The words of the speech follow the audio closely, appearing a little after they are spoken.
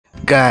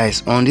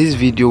Guys, on this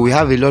video we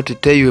have a lot to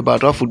tell you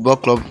about our football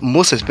club,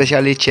 most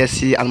especially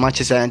Chelsea and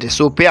Manchester United,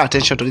 so pay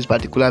attention to this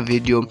particular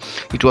video.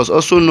 It was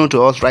also known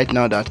to us right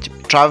now that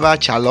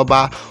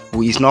Chalobah,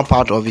 who is not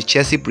part of the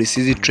Chelsea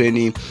preseason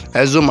training,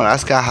 Enzo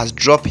Maresca has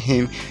dropped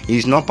him. He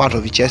is not part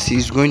of the Chelsea.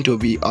 He's going to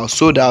be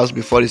sold out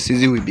before the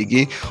season will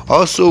begin.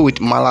 Also with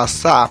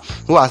Sarr,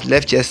 who has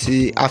left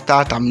Chelsea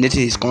after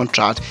terminating his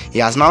contract, he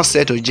has now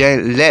set to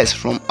join Les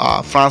from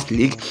France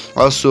League.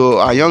 Also,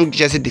 a young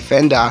Chelsea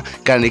defender,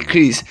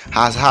 Chris,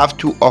 has have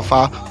to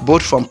offer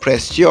both from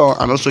Preston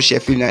and also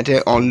Sheffield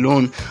United on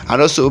loan.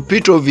 And also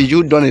Petrovic,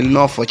 who done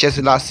enough for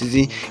Chelsea last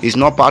season, is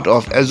not part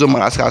of Enzo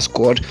Maresca's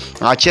squad.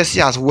 Chelsea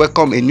has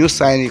welcomed a new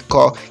signing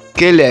called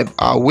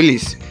Chalobah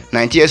Willis,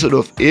 90 years old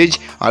of age.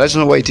 Let us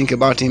know what you think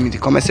about him in the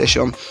comment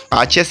section.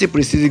 Chelsea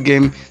preseason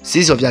game,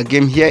 6 of their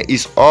game. Here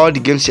is all the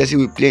games Chelsea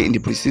will play in the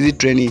preseason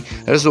training.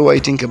 Let us know what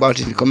you think about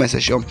it in the comment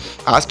section.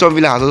 Aston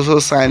Villa has also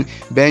signed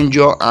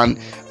Benjo and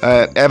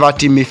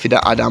Everton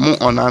midfielder Adamu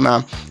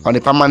Onana on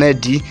a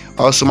permanent D.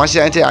 Also, Manchester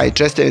United are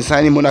interested in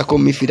signing Monaco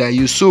midfielder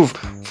Yusuf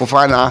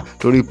Fofana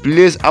to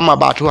replace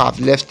Amrabat, who have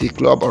left the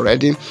club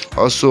already.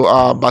 Also,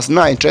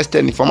 Barcelona are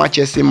interested in former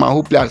Chelsea man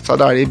who played at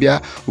Saudi Arabia,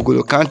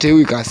 N'Golo Kante, who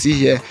you can see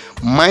here.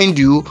 Mind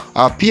you,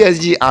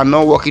 PSG are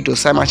not working to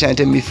sign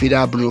Manchester United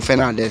midfielder Bruno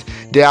Fernandes.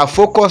 Their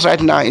focus right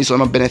now is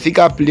on a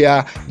Benfica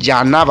player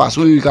Jan Navas,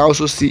 who you can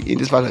also see in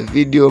this part of the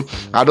video.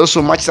 And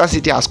also, Manchester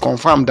City has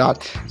confirmed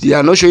that they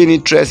are not showing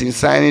interest in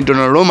signing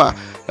Donnarumma.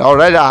 Or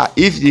rather,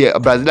 if the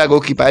Brazilian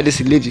goalkeeper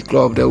Edison leaves the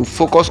club, they will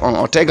focus on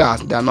Ortega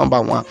as their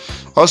number one.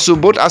 Also,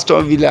 both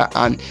Aston Villa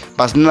and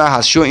Barcelona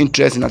has shown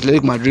interest in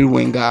Athletic Madrid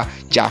winger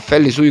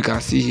Felix, who you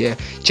can see here.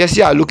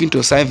 Chelsea are looking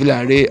to sign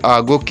Villarreal,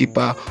 our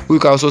goalkeeper, who you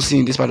can also see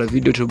in this part of the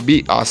video, to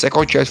be our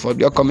second choice for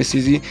the upcoming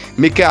season.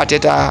 Mikel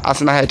Arteta,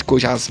 Arsenal head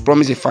coach, has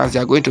promised the fans they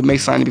are going to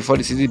make signing before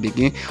the season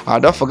begins.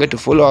 Don't forget to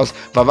follow us.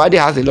 Valverde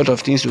has a lot of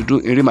things to do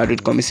in Real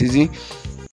Madrid coming season.